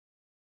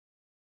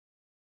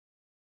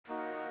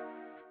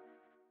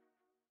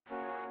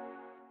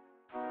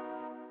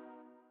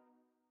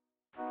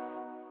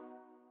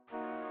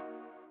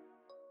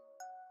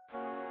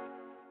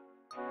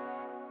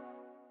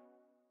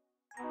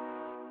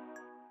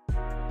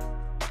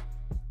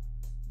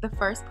The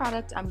first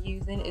product I'm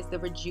using is the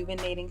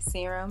Rejuvenating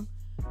Serum,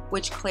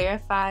 which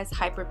clarifies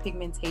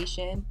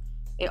hyperpigmentation.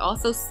 It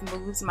also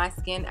smooths my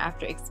skin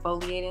after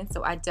exfoliating,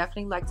 so I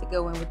definitely like to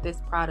go in with this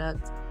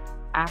product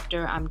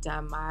after I'm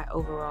done my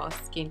overall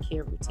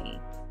skincare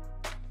routine.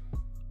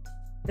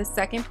 The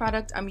second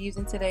product I'm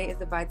using today is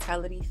the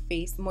Vitality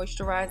Face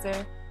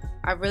Moisturizer.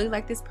 I really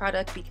like this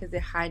product because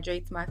it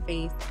hydrates my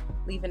face,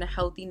 leaving a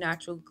healthy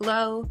natural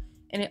glow,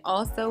 and it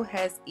also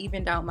has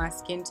evened out my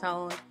skin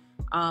tone.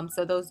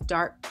 So those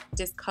dark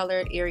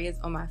discolored areas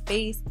on my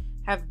face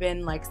have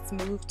been like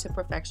smooth to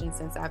perfection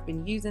since I've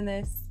been using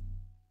this.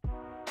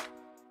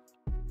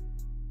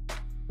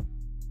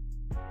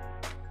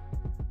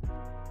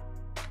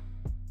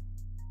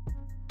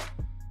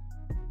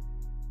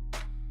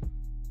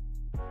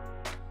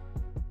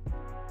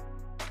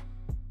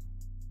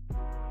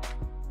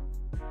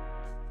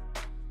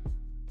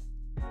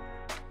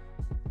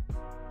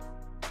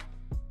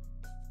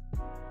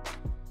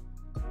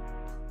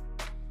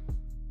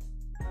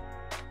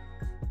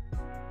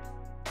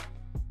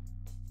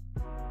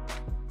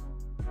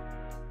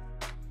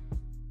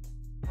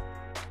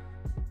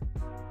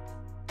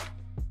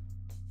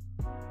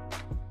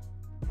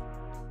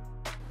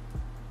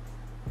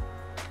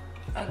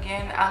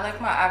 Again, I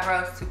like my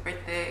eyebrows super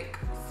thick,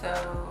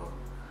 so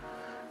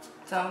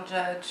don't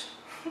judge.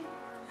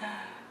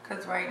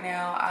 Because right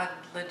now I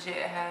legit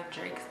have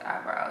Drake's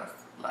eyebrows.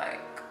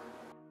 Like,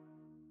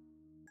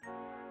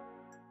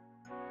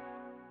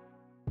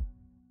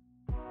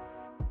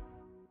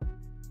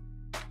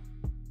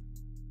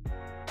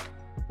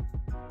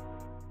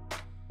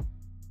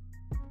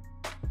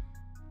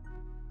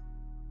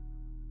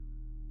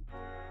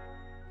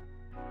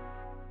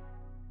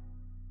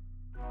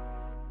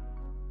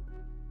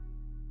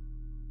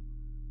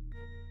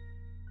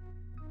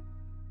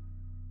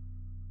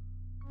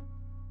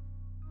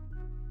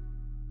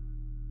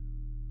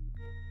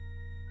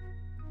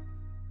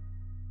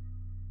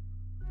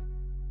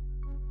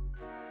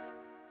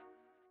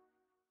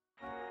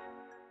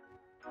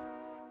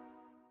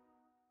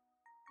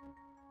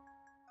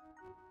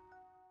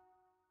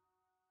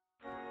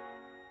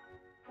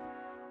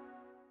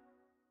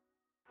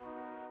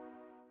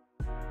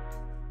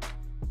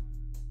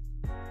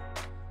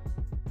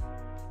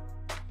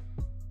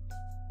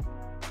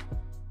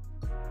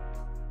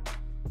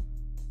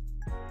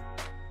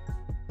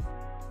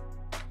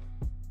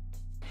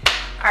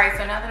 alright,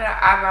 so now that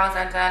our eyebrows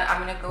are done,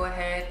 I'm going to go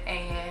ahead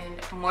and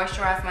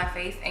moisturize my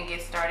face and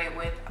get started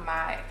with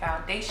my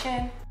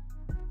foundation.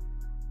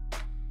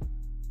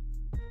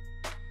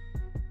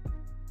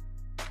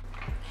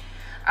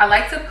 I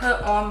like to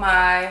put on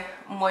my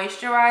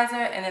moisturizer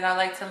and then I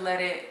like to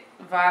let it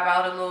vibe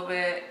out a little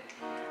bit,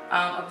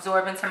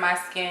 absorb into my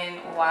skin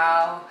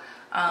while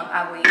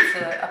I wait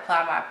to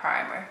apply my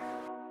primer.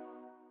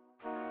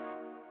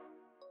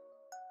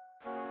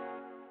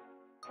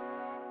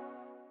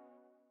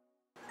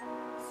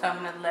 So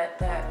I'm going to let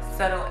that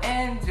settle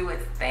in, do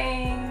its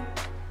thing.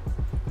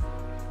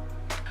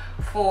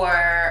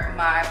 For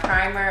my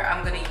primer,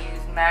 I'm going to use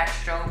MAC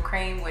Strobe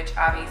Cream, which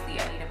obviously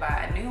I need to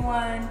buy a new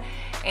one.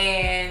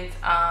 And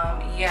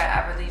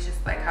yeah, I really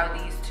just like how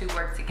these two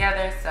work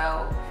together.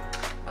 So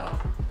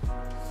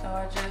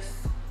I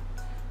just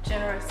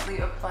generously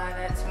apply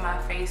that to my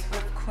face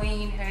with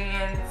clean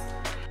hands.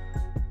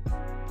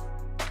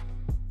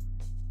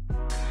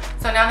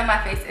 So now that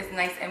my face is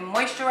nice and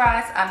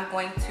moisturized, I'm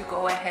going to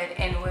go ahead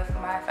and with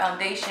my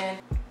foundation.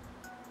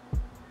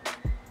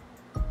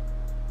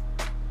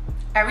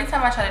 Every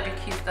time I try to do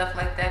cute stuff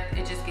like that,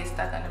 it just gets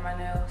stuck under my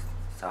nose.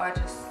 So I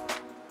just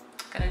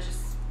gonna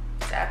just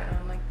dab it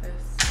on like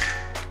this.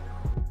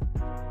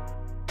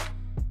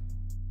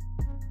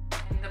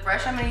 And the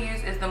brush I'm gonna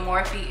use is the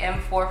Morphe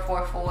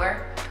M444,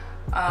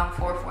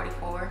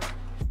 444.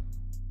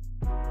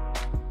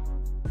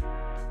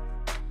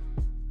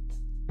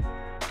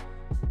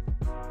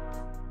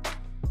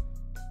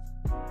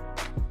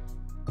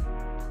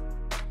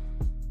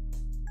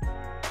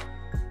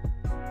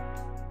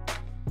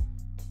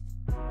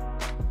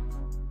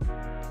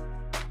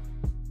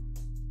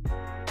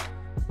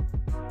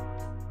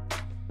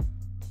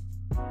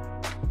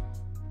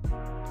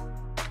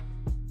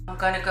 I'm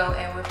gonna go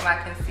in with my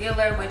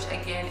concealer, which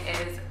again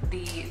is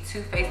the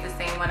TooFaced, the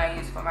same one I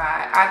use for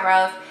my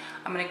eyebrows.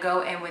 I'm gonna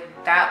go in with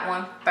that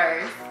one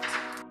first.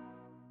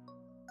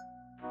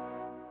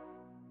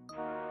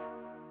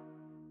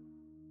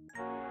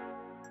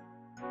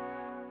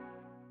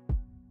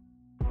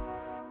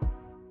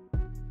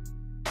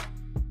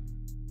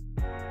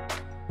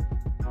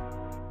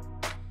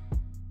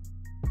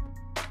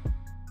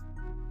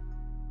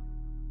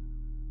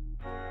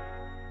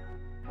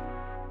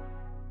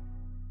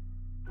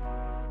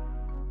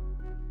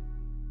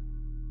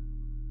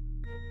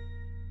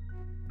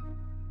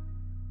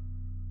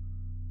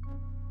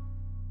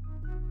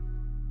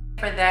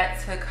 For that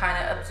to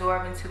kind of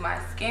absorb into my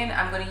skin,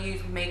 I'm going to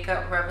use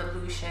Makeup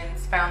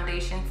Revolution's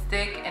foundation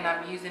stick, and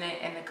I'm using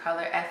it in the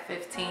color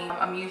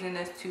F15. I'm using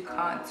this to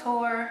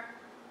contour.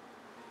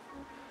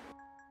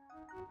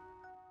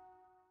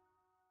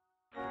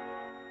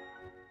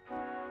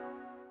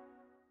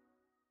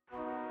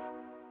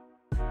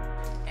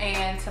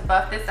 to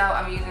buff this out,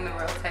 I'm using the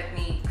Real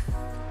Techniques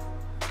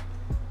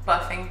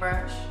buffing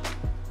brush.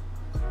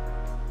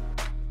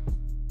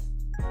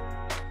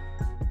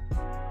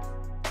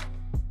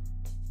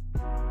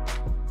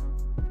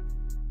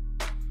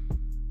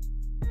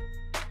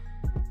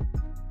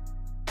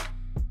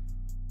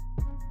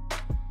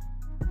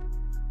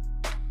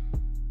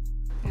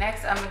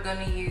 Next, I'm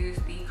going to use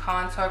the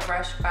contour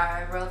brush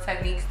by Real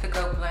Techniques to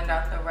go blend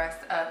out the rest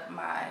of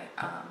my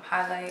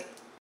highlight.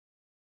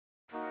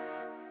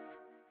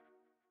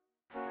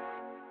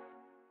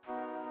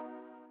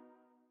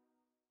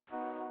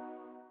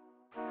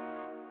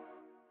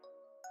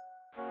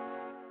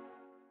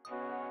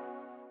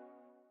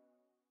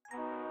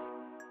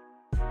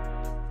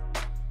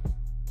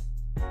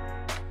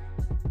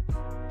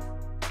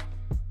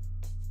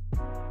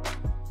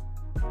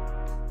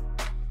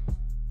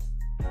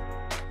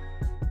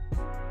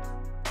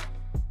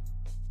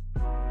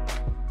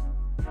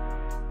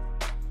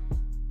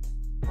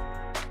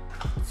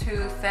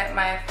 To set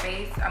my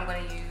face, I'm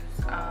going to use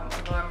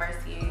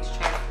Mercier's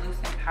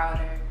translucent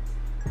powder.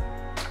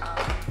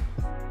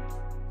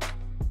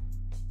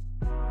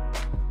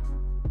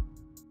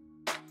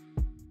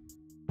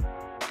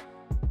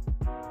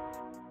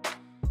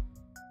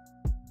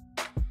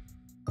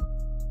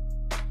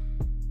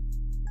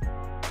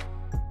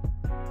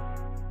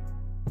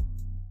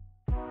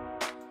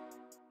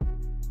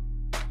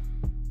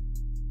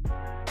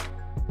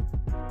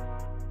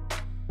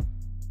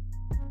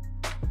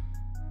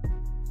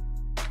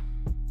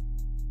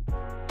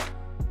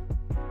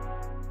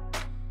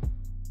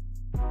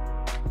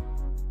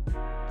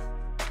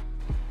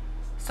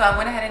 So I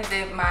went ahead and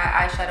did my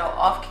eyeshadow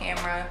off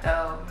camera,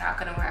 though I'm not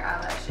gonna wear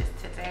eyelashes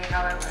today.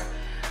 However,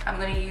 I'm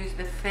gonna use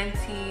the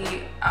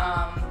Fenty,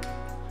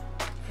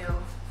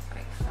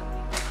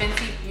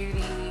 Fenty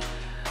Beauty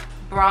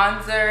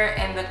bronzer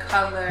in the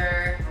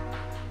color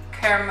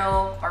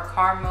Caramel or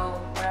Carmel,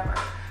 whatever,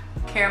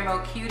 Caramel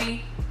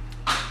Cutie.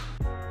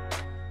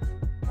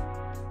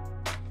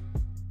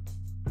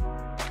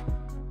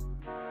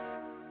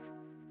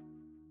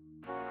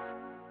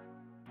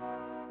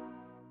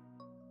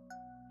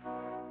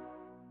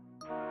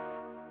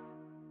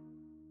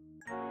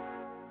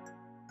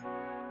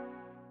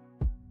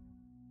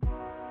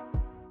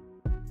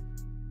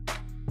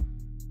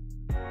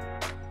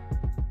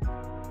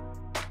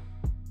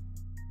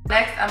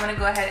 Next, I'm going to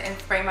go ahead and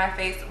spray my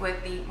face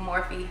with the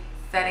Morphe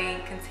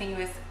Setting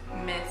Continuous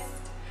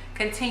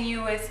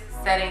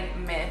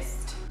Setting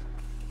Mist.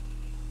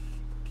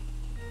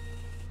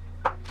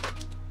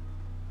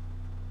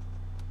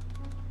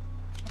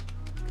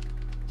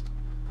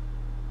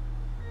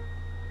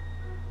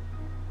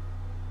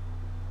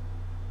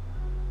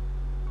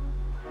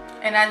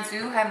 And I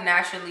do have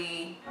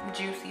naturally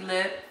juicy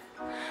lips,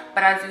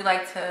 but I do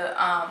like to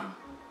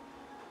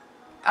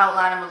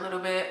outline them a little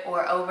bit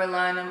or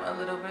overline them a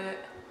little bit.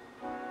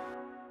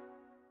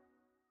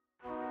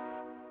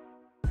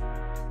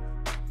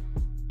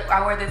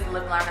 I wear this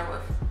lip liner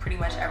with pretty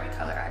much every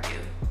color I do.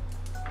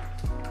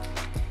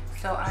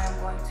 So I am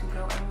going to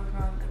go in with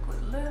my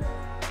liquid lip.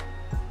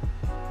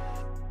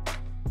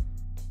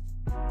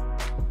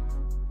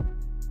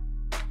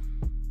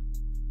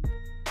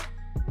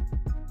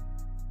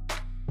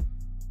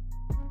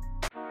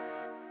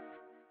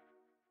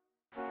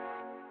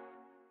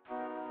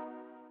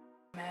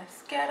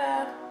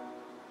 Mascara.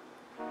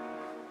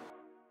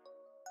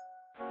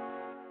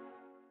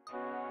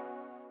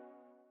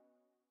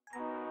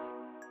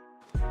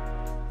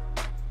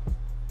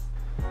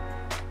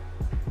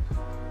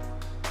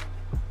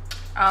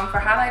 For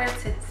highlighter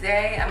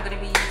today, I'm going to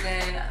be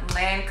using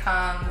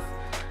Lancome's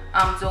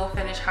Dual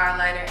Finish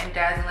Highlighter in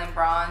Dazzling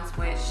Bronze,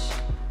 which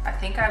I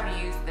think I've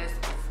used this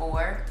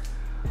before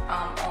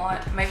on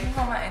maybe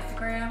on my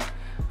Instagram.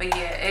 But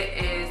yeah,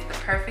 it is the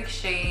perfect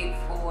shade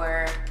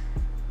for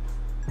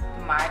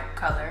my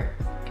color.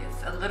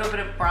 It's a little bit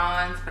of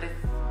bronze, but it's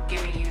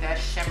giving you that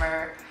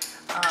shimmer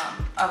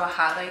of a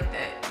highlight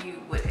that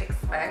you would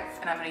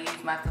expect. And I'm going to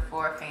use my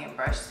Sephora fan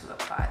brush to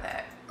apply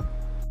that.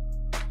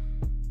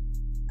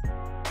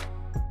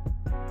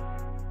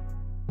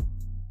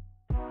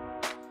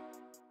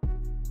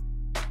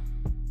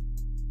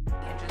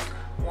 And just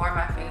warm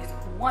my face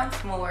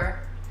once more.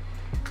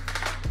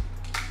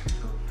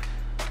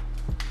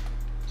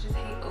 Just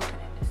hate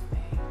opening this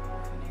thing.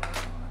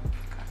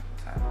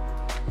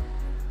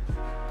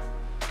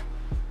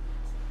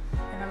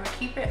 And I'm gonna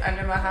keep it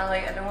under my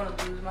highlight. I don't want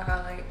to lose my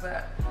highlight,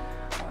 but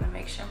I want to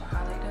make sure my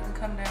highlight doesn't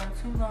come down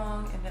too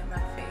long and that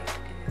my face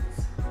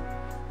is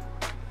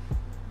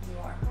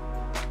warm.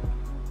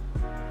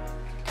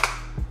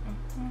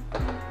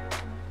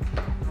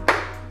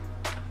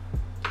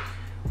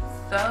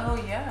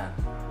 So yeah.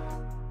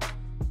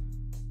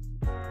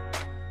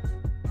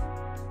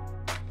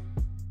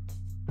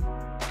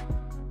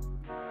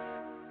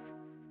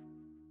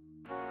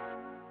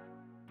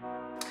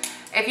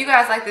 If you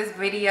guys like this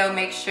video,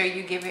 make sure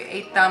you give it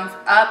a thumbs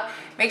up.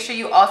 Make sure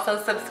you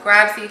also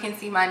subscribe so you can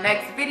see my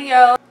next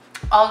video.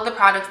 All of the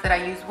products that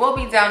I use will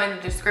be down in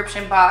the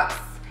description box.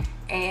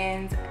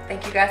 And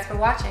thank you guys for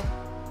watching.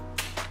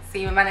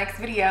 See you in my next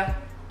video.